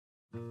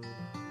Today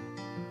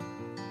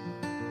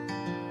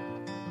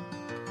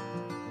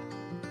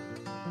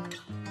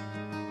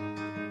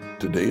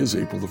is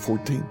April the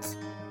 14th.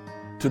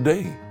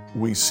 Today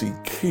we see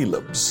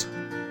Caleb's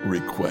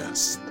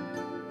request.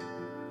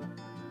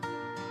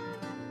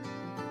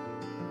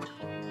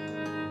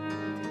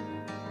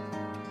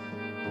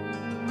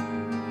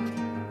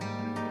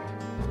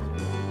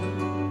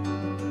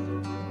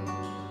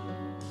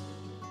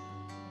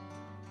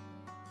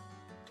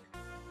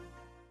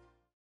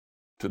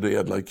 Today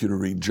I'd like you to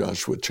read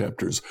Joshua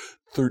chapters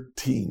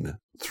 13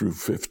 through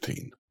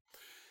 15.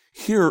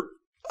 Here,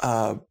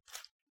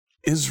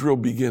 Israel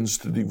begins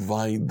to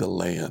divide the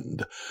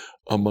land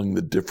among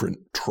the different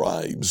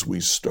tribes.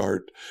 We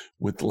start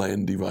with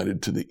land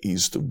divided to the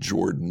east of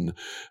Jordan,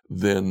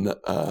 then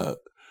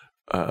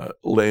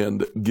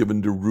land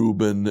given to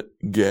Reuben,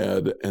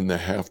 Gad, and the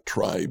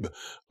half-tribe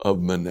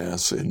of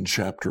Manasseh. In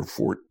chapter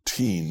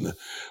 14,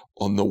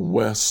 on the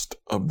west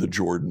of the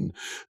Jordan,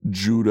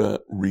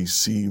 Judah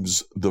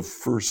receives the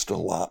first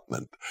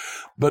allotment.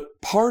 But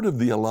part of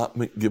the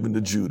allotment given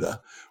to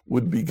Judah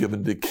would be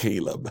given to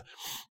Caleb.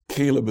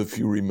 Caleb, if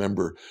you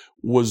remember,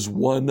 was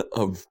one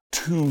of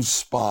two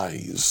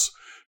spies,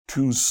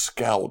 two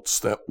scouts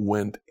that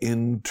went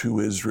into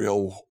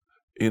Israel,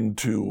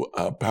 into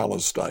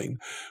Palestine,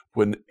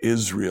 when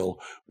Israel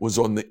was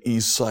on the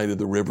east side of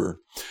the river.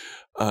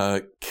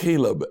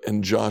 Caleb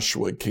and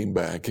Joshua came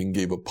back and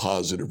gave a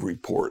positive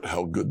report,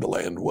 how good the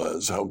land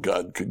was, how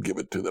God could give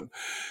it to them.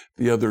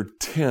 The other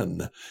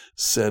 10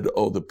 said,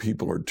 oh, the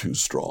people are too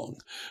strong.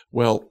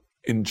 Well,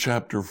 in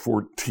chapter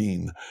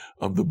 14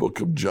 of the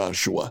book of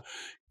Joshua,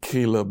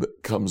 Caleb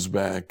comes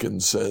back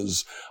and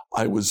says,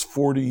 I was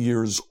 40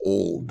 years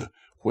old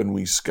when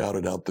we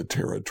scouted out the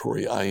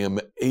territory. I am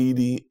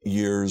 80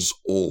 years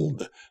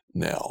old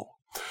now.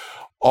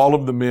 All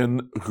of the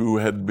men who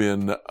had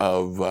been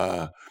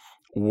of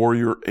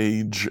warrior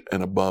age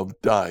and above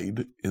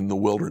died in the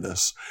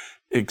wilderness,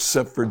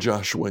 except for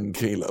Joshua and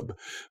Caleb.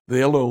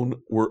 They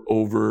alone were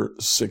over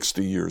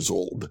 60 years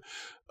old.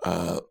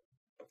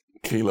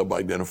 Caleb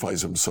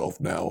identifies himself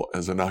now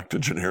as an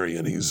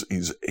octogenarian. He's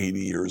 80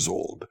 years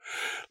old.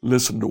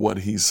 Listen to what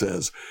he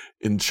says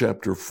in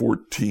chapter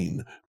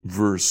 14,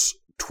 verse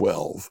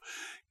 12.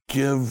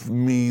 Give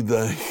me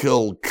the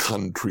hill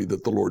country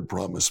that the Lord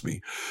promised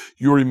me.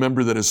 You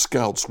remember that as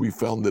scouts we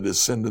found the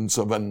descendants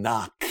of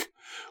Anak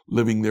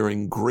living there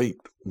in great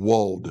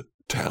walled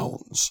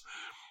towns.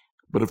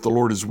 But if the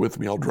Lord is with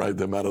me, I'll drive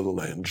them out of the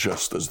land,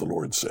 just as the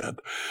Lord said.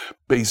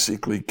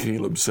 Basically,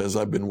 Caleb says,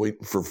 I've been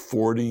waiting for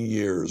 40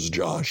 years,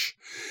 Josh.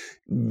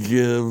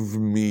 Give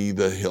me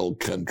the hill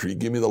country.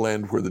 Give me the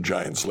land where the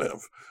giants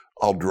live.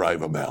 I'll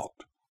drive them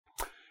out.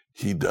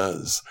 He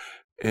does.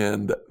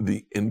 And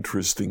the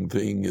interesting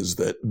thing is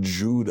that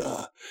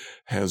Judah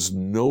has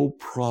no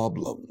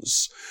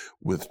problems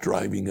with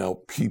driving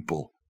out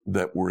people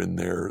that were in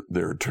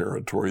their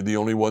territory. The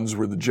only ones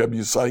were the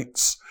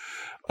Jebusites,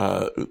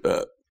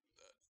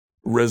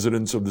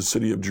 residents of the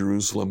city of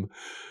Jerusalem,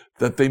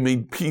 that they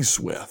made peace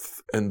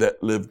with and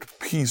that lived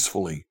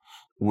peacefully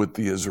with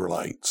the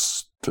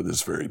Israelites to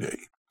this very day,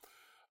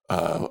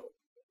 to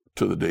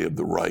the day of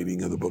the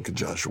writing of the book of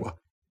Joshua.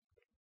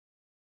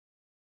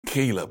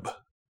 Caleb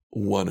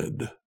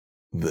wanted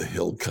the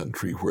hill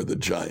country where the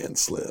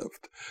giants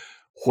lived.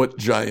 What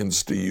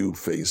giants do you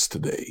face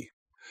today?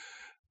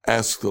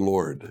 Ask the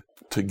Lord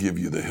to give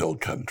you the hill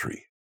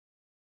country.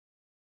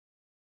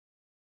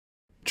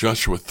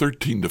 Joshua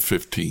 13 to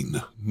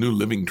 15, New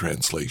Living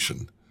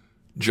Translation.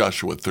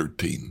 Joshua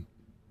 13.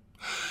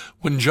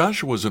 When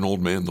Joshua was an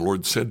old man, the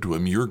Lord said to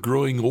him, You're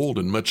growing old,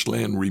 and much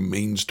land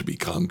remains to be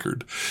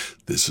conquered.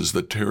 This is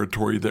the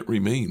territory that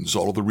remains,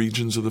 all the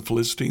regions of the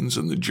Philistines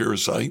and the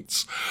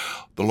Jerusites,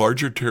 the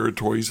larger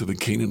territories of the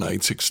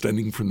Canaanites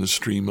extending from the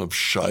stream of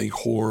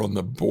Shihor on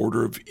the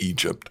border of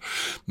Egypt,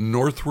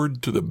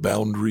 northward to the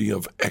boundary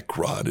of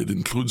Ekron. It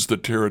includes the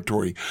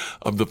territory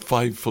of the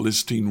 5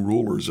 Philistine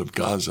rulers of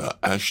Gaza,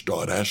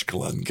 Ashdod,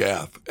 Ashkelon,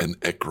 Gath, and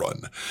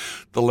Ekron.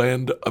 The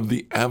land of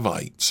the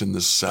Avites in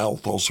the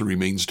south also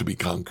remains to be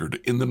conquered.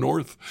 In the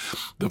north,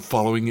 the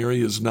following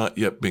area has not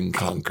yet been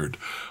conquered.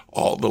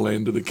 All the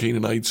land of the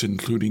Canaanites,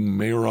 including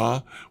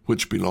Mearah,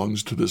 which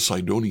belongs to the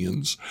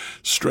Sidonians,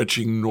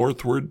 stretching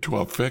northward to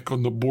Aphek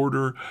on the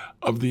border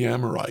of the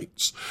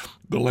Amorites.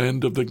 The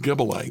land of the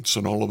Gebalites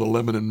and all of the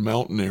Lebanon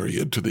mountain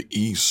area to the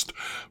east,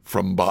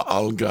 from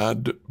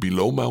Baal-Gad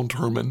below Mount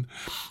Hermon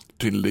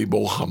to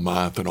Lebo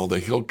Hamath and all the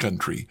hill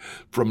country,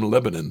 from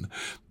Lebanon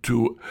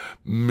to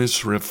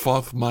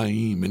Misrephoth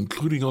Maim,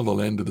 including all the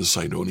land of the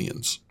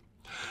Sidonians.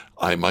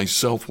 I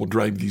myself will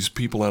drive these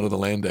people out of the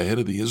land ahead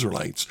of the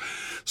Israelites.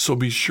 So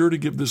be sure to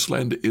give this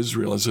land to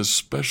Israel as a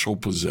special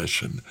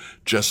possession,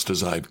 just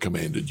as I've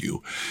commanded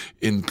you.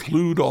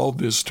 Include all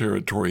this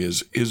territory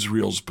as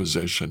Israel's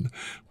possession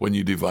when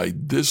you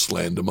divide this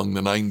land among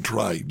the 9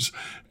 tribes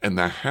and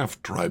the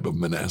half-tribe of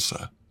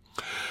Manasseh.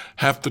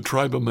 Half the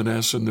tribe of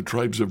Manasseh and the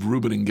tribes of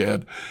Reuben and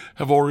Gad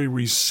have already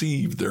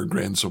received their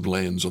grants of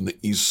lands on the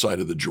east side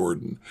of the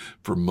Jordan,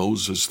 for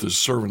Moses, the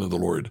servant of the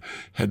Lord,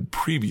 had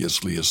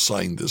previously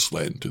assigned this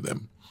land to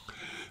them.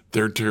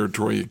 Their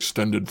territory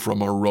extended from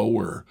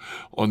Aroer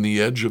on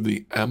the edge of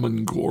the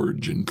Ammon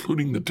Gorge,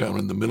 including the town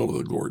in the middle of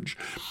the gorge,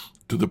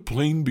 to the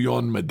plain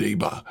beyond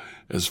Medeba,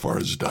 as far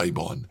as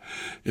Dibon.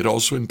 It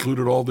also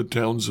included all the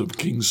towns of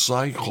King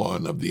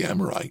Sihon of the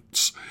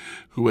Amorites,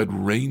 who had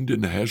reigned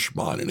in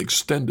Heshbon, and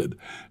extended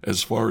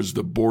as far as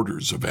the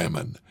borders of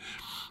Ammon.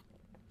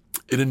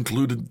 It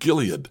included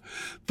Gilead,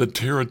 the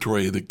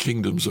territory of the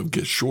kingdoms of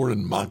Geshur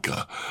and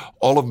Makkah,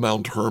 all of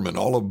Mount Hermon,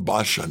 all of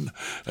Bashan,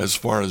 as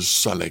far as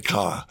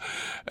Salekah,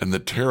 and the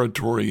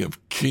territory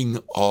of King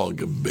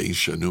Og of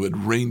Bashan, who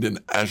had reigned in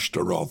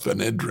Ashtaroth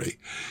and Edrei.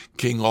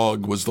 King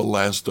Og was the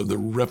last of the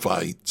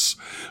Rephaites,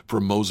 for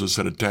Moses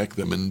had attacked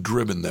them and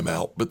driven them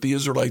out. But the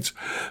Israelites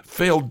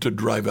failed to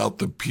drive out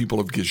the people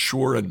of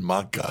Geshur and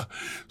Makkah,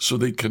 so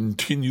they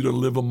continue to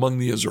live among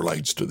the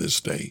Israelites to this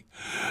day.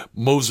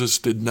 Moses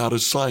did not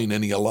assign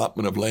any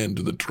allotment of land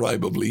to the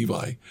tribe of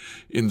Levi.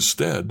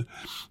 Instead,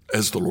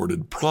 as the Lord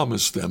had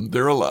promised them,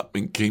 their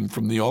allotment came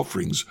from the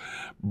offerings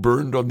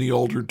burned on the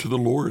altar to the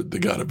Lord, the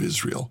God of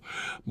Israel.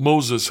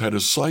 Moses had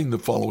assigned the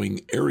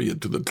following area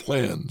to the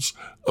clans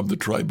of the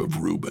tribe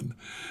of Reuben.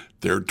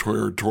 Their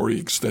territory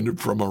extended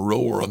from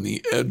Aroer on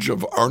the edge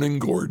of Arnon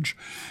Gorge,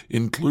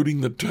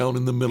 including the town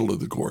in the middle of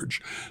the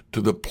gorge,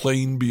 to the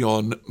plain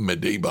beyond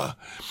Medeba.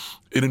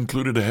 It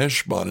included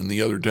Heshbon and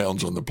the other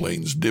towns on the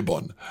plains,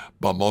 Dibon,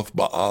 Bamoth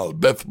Baal,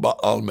 Beth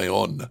Baal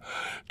Meon,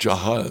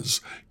 Jahaz,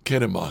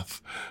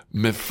 Kedemoth,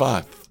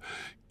 Mephath,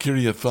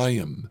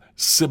 Kiriathaim,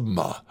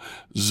 Sibmah,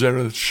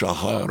 Zereth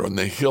Shahar on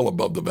the hill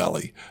above the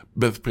valley,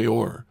 Beth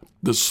Peor,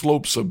 the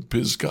slopes of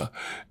Pisgah,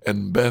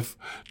 and Beth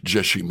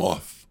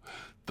Jeshimoth.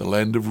 The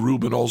land of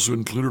Reuben also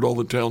included all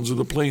the towns of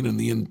the plain and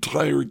the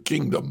entire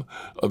kingdom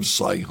of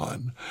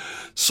Sihon.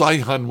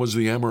 Sihon was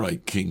the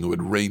Amorite king who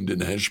had reigned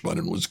in Heshbon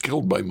and was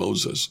killed by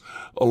Moses,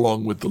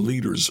 along with the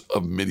leaders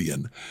of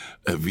Midian,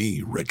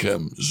 Avi,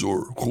 Rechem,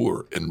 Zur,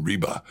 Hur, and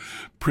Reba,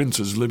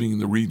 princes living in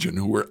the region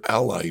who were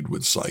allied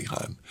with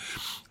Sihon.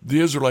 The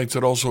Israelites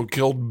had also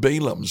killed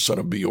Balaam, son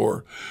of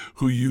Beor,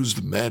 who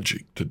used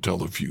magic to tell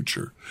the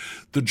future.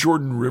 The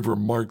Jordan River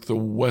marked the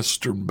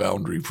western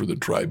boundary for the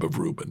tribe of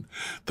Reuben.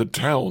 The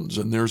towns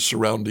and their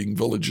surrounding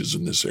villages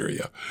in this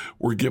area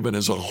were given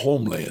as a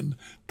homeland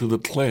to the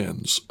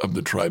clans of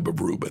the tribe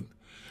of Reuben.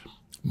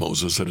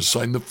 Moses had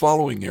assigned the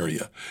following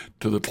area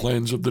to the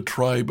clans of the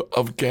tribe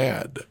of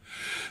Gad.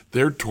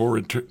 Their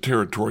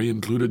territory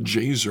included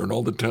Jazer and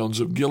all the towns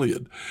of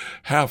Gilead,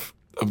 half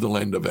of the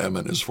land of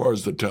Ammon, as far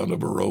as the town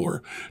of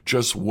Aroer,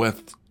 just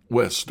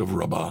west of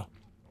Rabbah.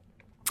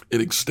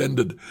 It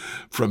extended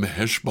from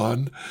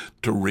Heshbon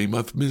to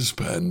Ramoth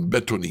Mizpah and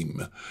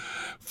Betonim,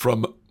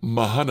 from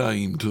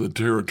Mahanaim to the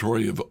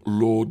territory of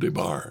Lo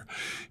Debar.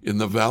 In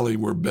the valley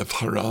were Beth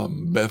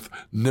Haram, Beth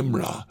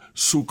Nimrah,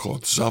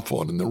 Succoth,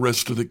 Zaphon, and the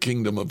rest of the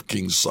kingdom of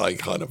King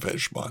Sihon of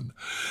Heshbon.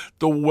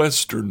 The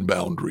western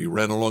boundary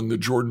ran along the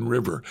Jordan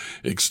River,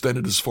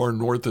 extended as far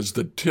north as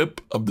the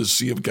tip of the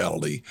Sea of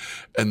Galilee,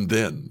 and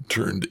then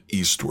turned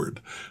eastward.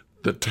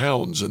 The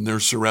towns and their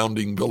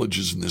surrounding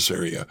villages in this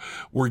area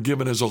were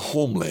given as a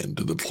homeland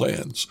to the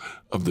clans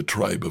of the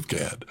tribe of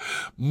Gad.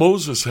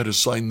 Moses had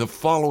assigned the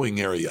following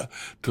area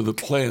to the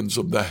clans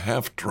of the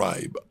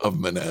half-tribe of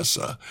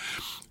Manasseh.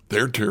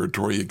 Their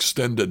territory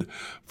extended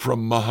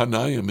from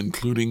Mahanaim,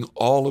 including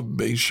all of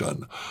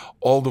Bashan,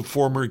 all the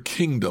former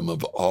kingdom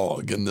of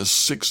Og, and the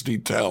 60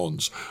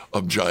 towns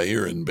of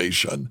Jair and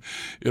Bashan.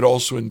 It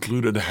also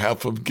included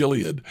half of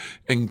Gilead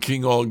and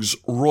King Og's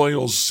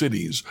royal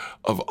cities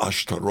of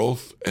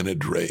Ashtaroth and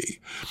Edrei.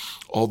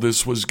 All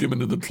this was given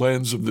to the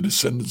clans of the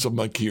descendants of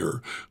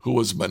Machir, who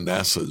was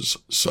Manasseh's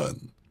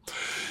son.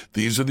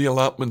 These are the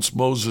allotments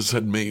Moses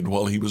had made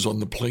while he was on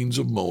the plains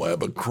of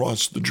Moab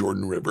across the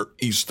Jordan River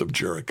east of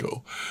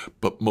Jericho.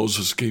 But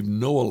Moses gave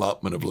no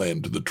allotment of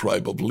land to the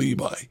tribe of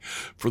Levi,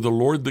 for the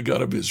Lord, the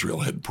God of Israel,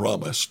 had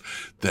promised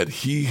that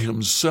he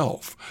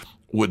himself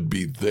would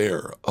be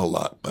their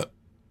allotment.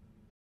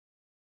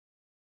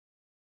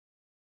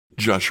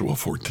 Joshua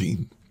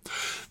 14.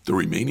 The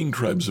remaining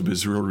tribes of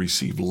Israel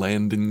received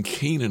land in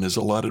Canaan as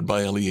allotted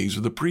by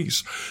Eleazar the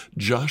priest,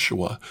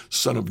 Joshua,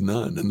 son of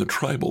Nun, and the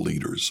tribal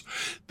leaders.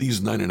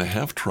 These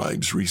 9.5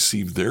 tribes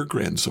received their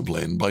grants of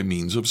land by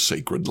means of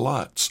sacred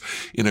lots,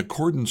 in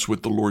accordance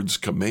with the Lord's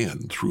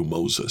command through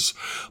Moses.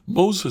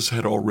 Moses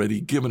had already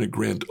given a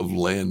grant of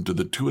land to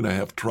the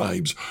 2.5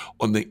 tribes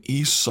on the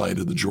east side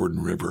of the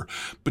Jordan River,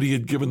 but he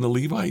had given the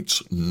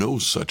Levites no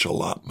such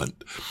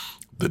allotment.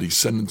 The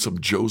descendants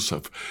of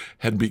Joseph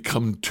had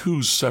become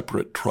two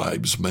separate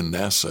tribes,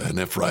 Manasseh and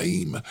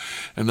Ephraim,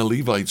 and the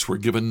Levites were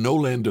given no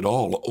land at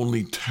all,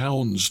 only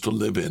towns to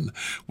live in,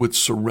 with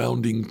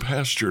surrounding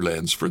pasture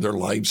lands for their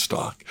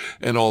livestock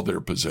and all their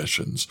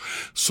possessions.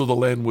 So the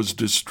land was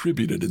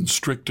distributed in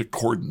strict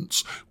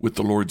accordance with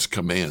the Lord's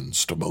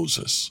commands to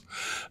Moses.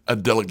 A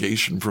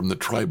delegation from the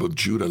tribe of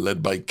Judah,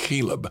 led by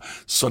Caleb,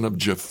 son of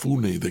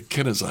Jephunneh the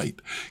Kenizzite,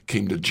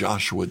 came to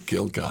Joshua at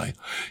Gilgal.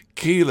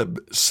 Caleb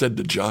said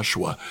to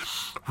Joshua,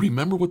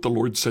 "Remember what the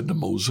Lord said to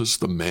Moses,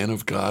 the man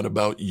of God,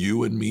 about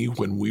you and me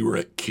when we were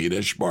at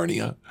Kadesh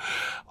Barnea?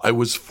 I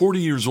was 40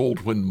 years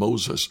old when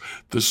Moses,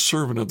 the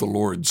servant of the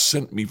Lord,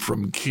 sent me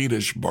from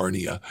Kadesh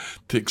Barnea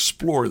to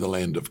explore the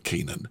land of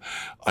Canaan.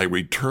 I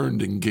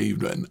returned and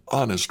gave an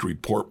honest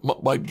report.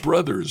 My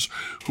brothers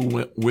who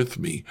went with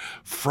me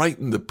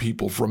frightened the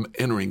people from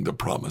entering the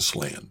promised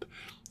land.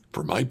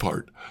 For my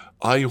part,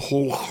 I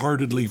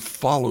wholeheartedly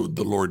followed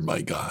the Lord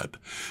my God.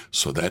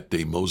 So that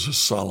day Moses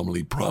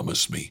solemnly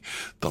promised me,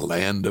 the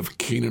land of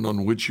Canaan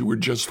on which you were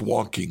just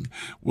walking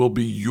will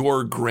be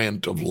your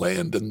grant of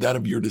land and that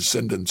of your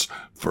descendants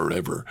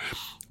forever,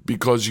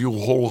 because you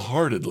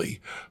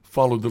wholeheartedly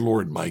followed the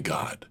Lord my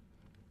God.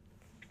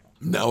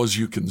 Now, as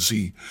you can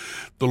see,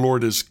 the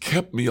Lord has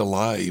kept me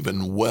alive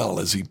and well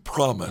as he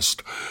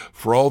promised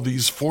for all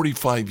these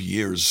 45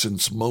 years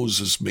since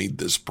Moses made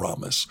this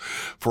promise,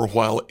 for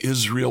while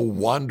Israel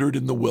wandered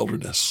in the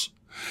wilderness.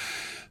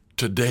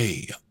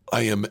 Today,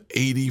 I am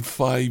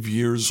 85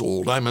 years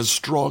old. I'm as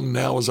strong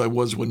now as I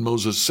was when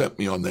Moses sent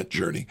me on that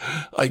journey.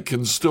 I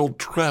can still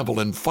travel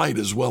and fight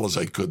as well as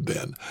I could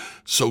then.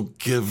 So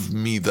give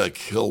me the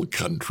hill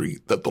country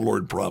that the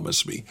Lord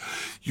promised me.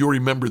 You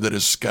remember that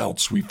as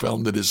scouts we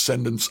found the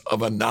descendants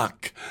of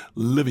Anak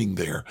living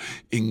there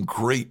in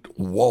great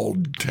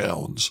walled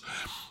towns.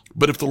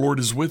 But if the Lord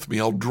is with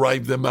me, I'll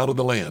drive them out of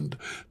the land,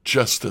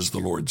 just as the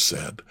Lord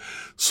said."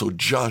 So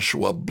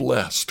Joshua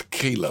blessed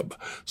Caleb,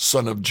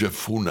 son of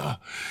Jephunneh,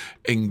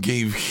 and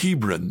gave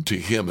Hebron to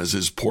him as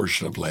his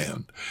portion of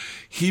land.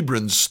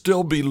 Hebron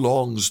still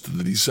belongs to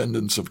the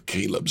descendants of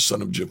Caleb,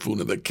 son of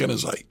Jephunneh the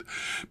Kenizzite,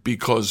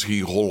 because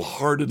he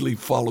wholeheartedly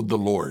followed the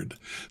Lord,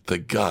 the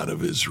God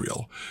of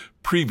Israel.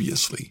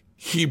 Previously,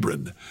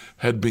 Hebron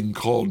had been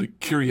called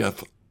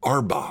Kiriath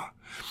Arba.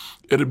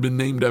 It had been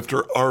named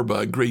after Arba,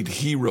 a great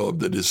hero of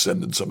the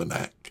descendants of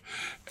Anak,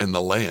 and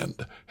the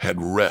land had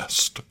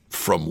rest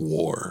from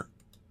war.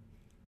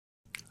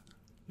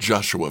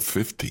 Joshua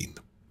 15.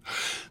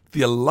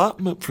 The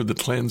allotment for the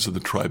clans of the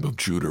tribe of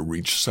Judah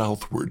reached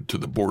southward to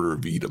the border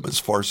of Edom, as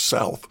far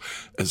south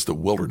as the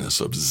wilderness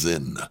of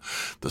Zin.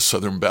 The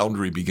southern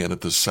boundary began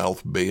at the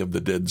south bay of the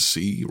Dead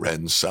Sea,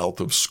 ran south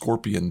of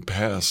Scorpion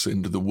Pass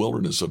into the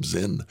wilderness of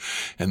Zin,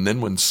 and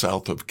then went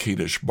south of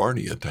Kadesh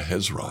Barnea to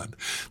Hezron.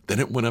 Then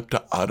it went up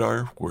to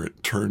Adar, where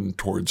it turned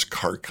towards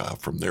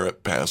Karka. From there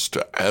it passed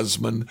to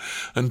Asmon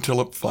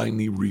until it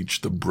finally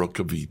reached the brook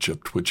of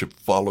Egypt, which it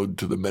followed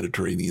to the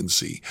Mediterranean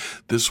Sea.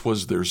 This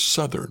was their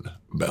southern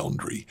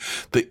boundary.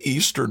 The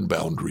eastern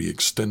boundary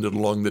extended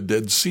along the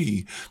Dead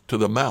Sea to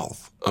the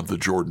mouth of the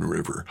Jordan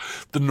River.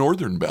 The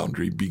northern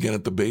boundary began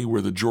at the bay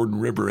where the Jordan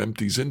River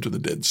empties into the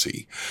Dead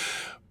Sea,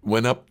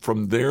 went up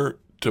from there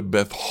to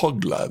Beth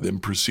Hogla, then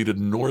proceeded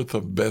north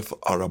of Beth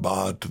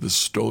Arabah to the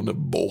stone of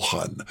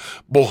Bohan.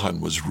 Bohan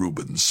was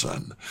Reuben's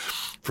son.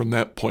 From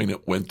that point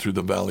it went through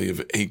the valley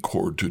of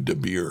Achor to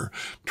Debir,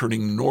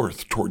 turning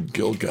north toward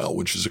Gilgal,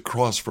 which is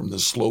across from the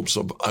slopes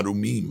of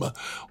Adumim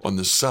on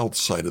the south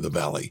side of the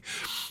valley.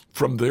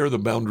 From there, the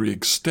boundary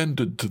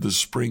extended to the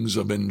springs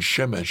of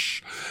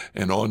En-Shemesh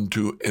and on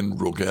to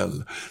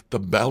En-Rogel. The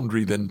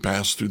boundary then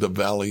passed through the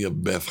valley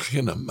of Beth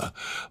Hinnom,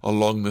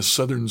 along the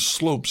southern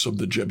slopes of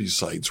the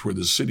Jebusites, where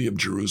the city of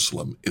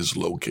Jerusalem is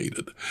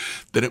located.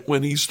 Then it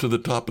went east to the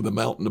top of the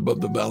mountain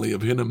above the valley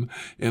of Hinnom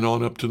and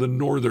on up to the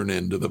northern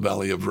end of the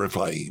valley of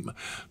Rephaim.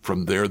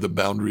 From there, the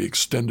boundary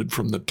extended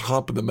from the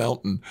top of the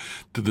mountain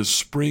to the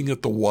spring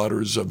at the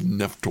waters of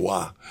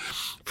Nephtoah.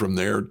 From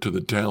there to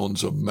the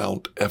towns of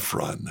Mount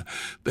Ephron.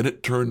 Then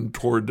it turned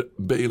toward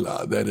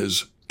Bela, that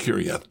is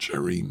Kiriath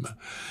Jearim.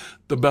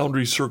 The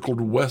boundary circled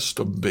west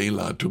of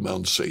Bela to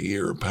Mount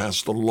Seir,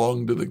 passed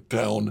along to the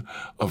town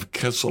of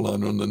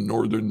Kesalon on the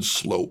northern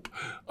slope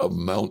of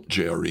Mount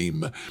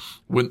Jearim,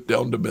 went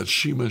down to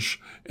Bethshemesh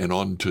and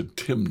on to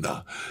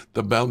Timnah.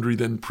 The boundary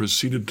then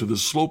proceeded to the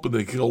slope of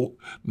the hill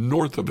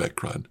north of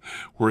Ekron,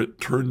 where it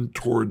turned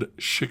toward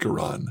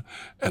Shikkeron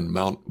and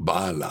Mount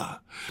Baalah.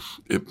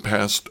 It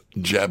passed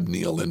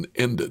Jabneel and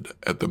ended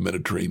at the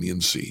Mediterranean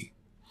Sea.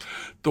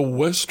 The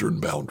western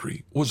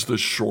boundary was the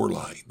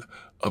shoreline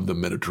of the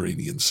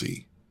Mediterranean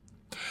Sea.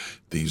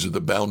 These are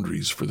the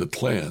boundaries for the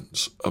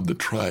clans of the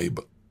tribe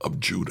of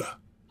Judah.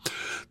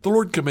 The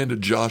Lord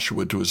commanded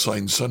Joshua to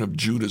assign son of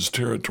Judah's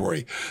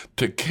territory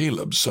to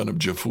Caleb, son of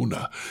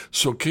Jephunneh.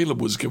 So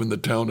Caleb was given the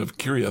town of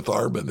Kiriath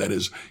Arba, that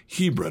is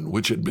Hebron,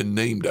 which had been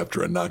named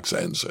after Anak's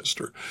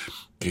ancestor.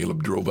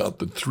 Caleb drove out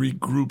the three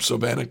groups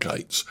of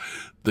Anakites,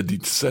 the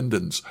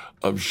descendants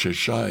of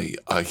Sheshai,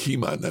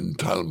 Ahiman, and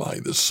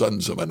Talmai, the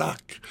sons of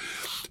Anak.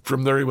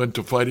 From there he went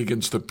to fight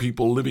against the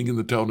people living in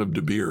the town of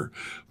Debir,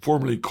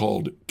 formerly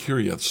called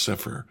Kiriath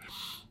Sefer.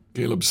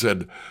 Caleb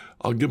said,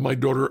 I'll give my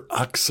daughter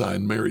Achsah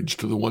in marriage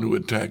to the one who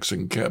attacks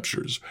and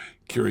captures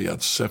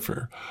Kiriath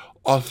Sefer.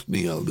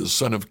 Othniel, the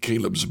son of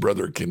Caleb's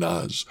brother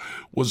Kenaz,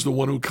 was the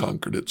one who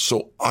conquered it,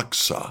 so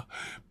Achsah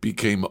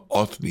became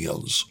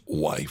Othniel's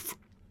wife.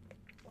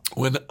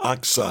 When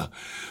Achsah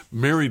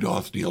married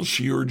Othniel,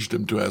 she urged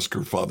him to ask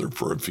her father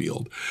for a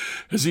field.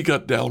 As he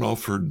got down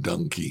off her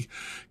donkey,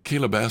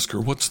 Caleb asked her,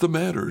 What's the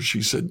matter?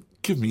 She said,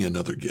 Give me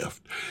another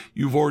gift.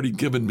 You've already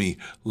given me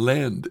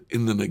land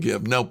in the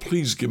Negev. Now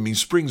please give me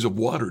springs of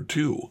water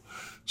too.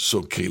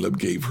 So Caleb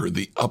gave her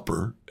the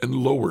upper and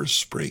lower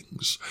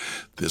springs.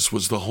 This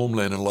was the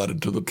homeland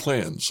allotted to the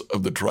clans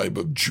of the tribe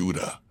of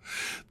Judah.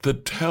 The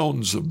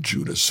towns of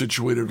Judah,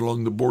 situated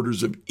along the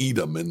borders of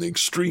Edom in the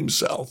extreme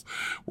south,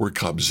 were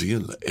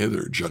Kabzeel,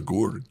 Eder,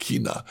 Jagur,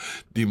 Kina,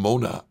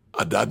 Dimona,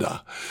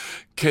 Adada,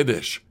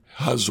 Kedesh,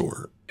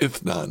 Hazor,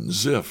 Ithnan,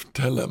 Ziph,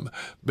 Telem,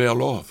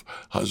 Bealoth,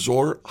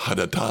 Hazor,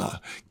 Hadatah,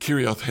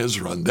 Kiriath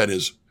Hezron, that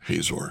is,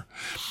 Hazor,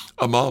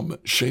 Amam,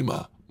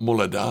 Shema,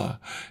 Moladah,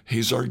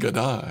 Hazar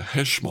Gadah,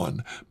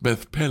 Heshmon,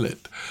 Beth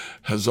Pelet,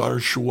 Hazar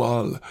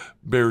Shual,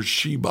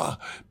 Beersheba,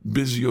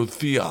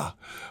 Biziothia,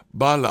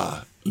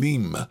 Bala,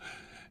 Lim,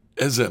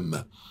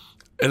 Ezem,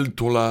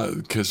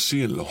 El-Tolad,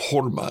 Kesil,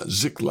 Horma,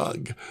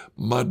 Ziklag,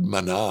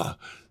 Madmanah,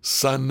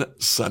 San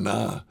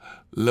Sanah,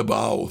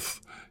 Lebaoth,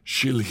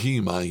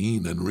 Shilhim,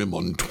 Ain, and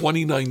Rimmon,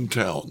 29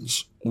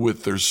 towns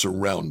with their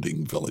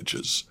surrounding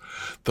villages.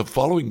 The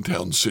following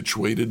towns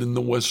situated in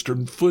the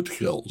western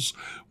foothills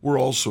were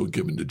also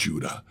given to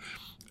Judah: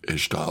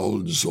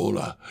 Eshtaol,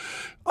 Zola,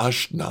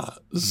 Ashna,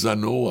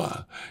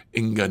 Zanoah,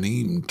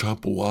 Enganim,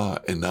 Tapua,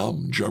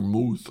 Enam,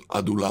 Jarmuth,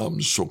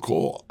 Adulam,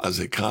 Soko,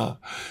 Azekah,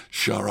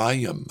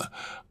 Sharayim,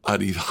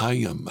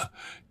 Arithayim,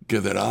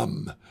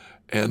 Gederam,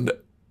 and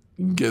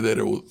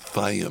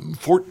Gederothayim,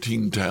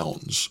 14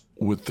 towns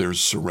with their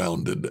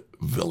surrounded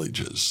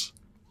villages.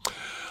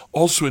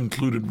 Also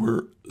included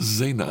were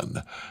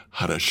Zenan,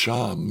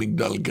 Harashah,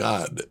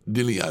 Migdal-Gad,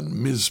 Dilian,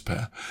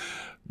 Mizpeh,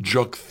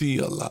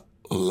 Joktheel,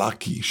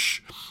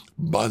 Lachish,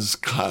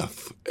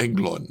 Bazkath,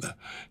 Eglon,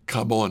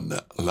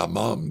 Kabon,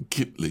 Lamam,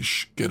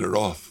 Kitlish,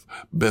 Gederoth,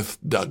 Beth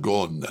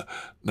Dagon,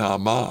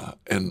 Naamah,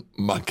 and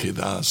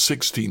Makedah,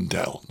 16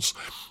 towns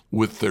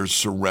with their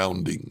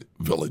surrounding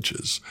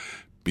villages.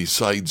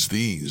 Besides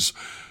these,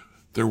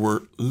 there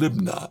were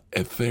Libnah,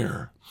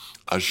 Ether,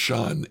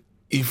 Ashan,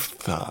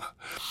 Iftha,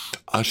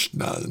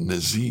 Ashna,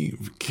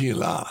 Neziv,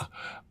 Keilah,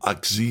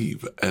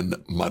 Akziv, and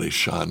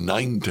Mareshah,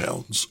 9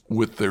 towns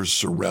with their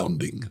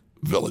surrounding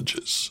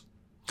villages.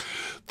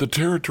 The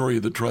territory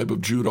of the tribe of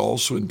Judah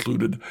also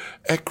included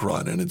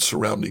Ekron and its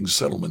surrounding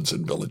settlements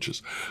and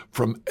villages.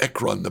 From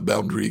Ekron, the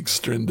boundary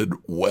extended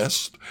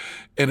west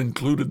and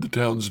included the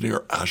towns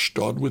near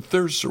Ashdod with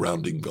their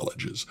surrounding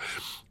villages.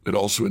 It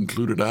also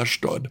included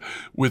Ashdod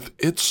with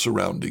its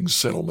surrounding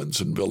settlements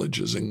and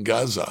villages, and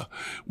Gaza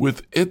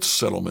with its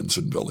settlements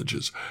and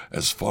villages,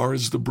 as far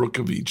as the brook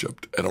of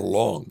Egypt and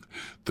along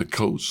the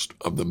coast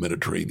of the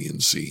Mediterranean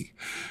Sea.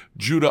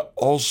 Judah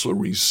also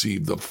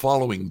received the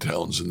following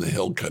towns in the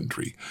hill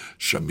country: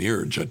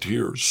 Shamir,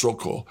 Jatir,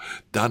 Soko,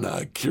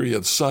 Dana,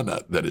 Kiriath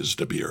Sana, that is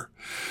Debir,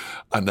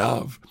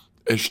 Anav,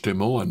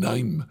 Eshtemoa,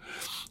 Naim,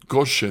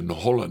 Goshen,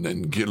 Holon,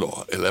 and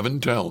Gilo, 11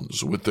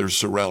 towns with their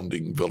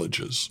surrounding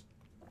villages.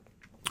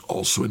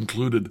 Also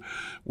included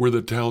were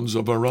the towns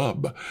of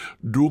Arab,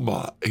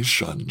 Duma,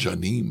 Eshan,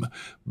 Janim,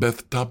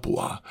 Beth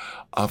Tapua,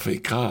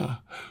 Afekah,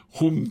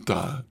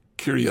 Humta,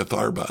 Kiriath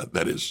Arba,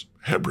 that is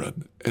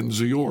Hebron, and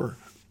Zior,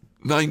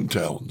 9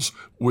 towns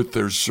with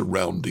their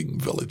surrounding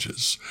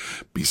villages.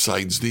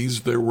 Besides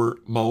these, there were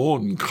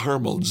Maon,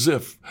 Carmel,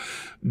 Ziph,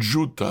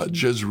 Juta,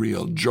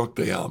 Jezreel,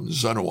 Jokdeam,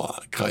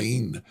 Zanoah,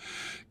 Cain,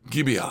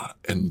 Gibeah,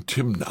 and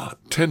Timnah,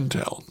 10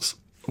 towns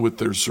with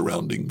their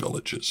surrounding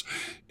villages.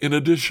 In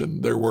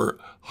addition, there were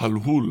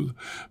Halhul,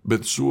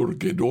 Bethzur,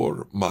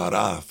 Gedor,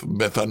 Marath,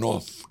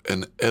 Bethanoth,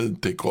 and El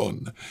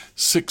Tekon,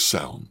 6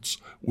 towns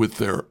with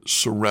their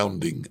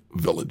surrounding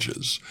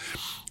villages.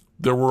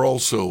 There were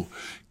also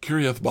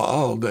Kiriath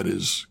Baal, that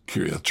is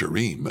Kiriath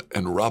Jearim,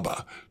 and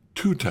Rabbah,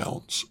 2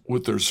 towns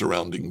with their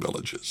surrounding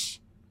villages.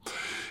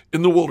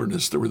 In the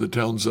wilderness, there were the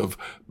towns of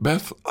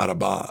Beth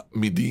Arabah,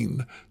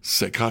 Midin,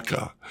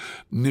 Sekaka,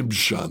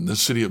 Nibshan, the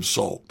city of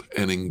salt,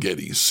 and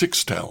Engedi,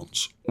 6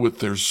 towns with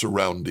their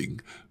surrounding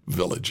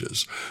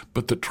villages.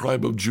 But the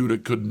tribe of Judah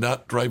could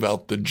not drive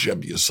out the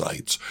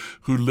Jebusites,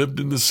 who lived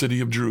in the city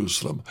of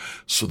Jerusalem.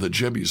 So the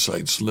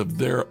Jebusites lived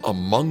there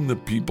among the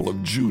people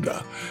of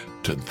Judah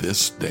to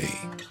this day.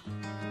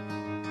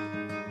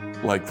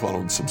 Like,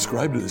 follow, and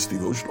subscribe to this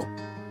devotional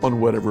on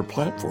whatever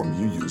platform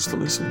you use to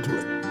listen to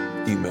it.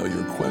 Email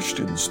your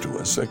questions to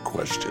us at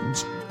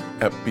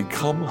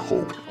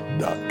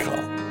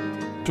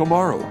questions@becomehope.com.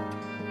 Tomorrow,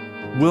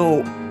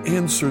 we'll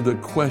answer the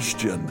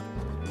question,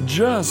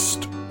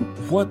 just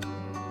what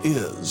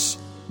is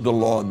the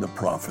law and the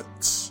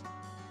prophets?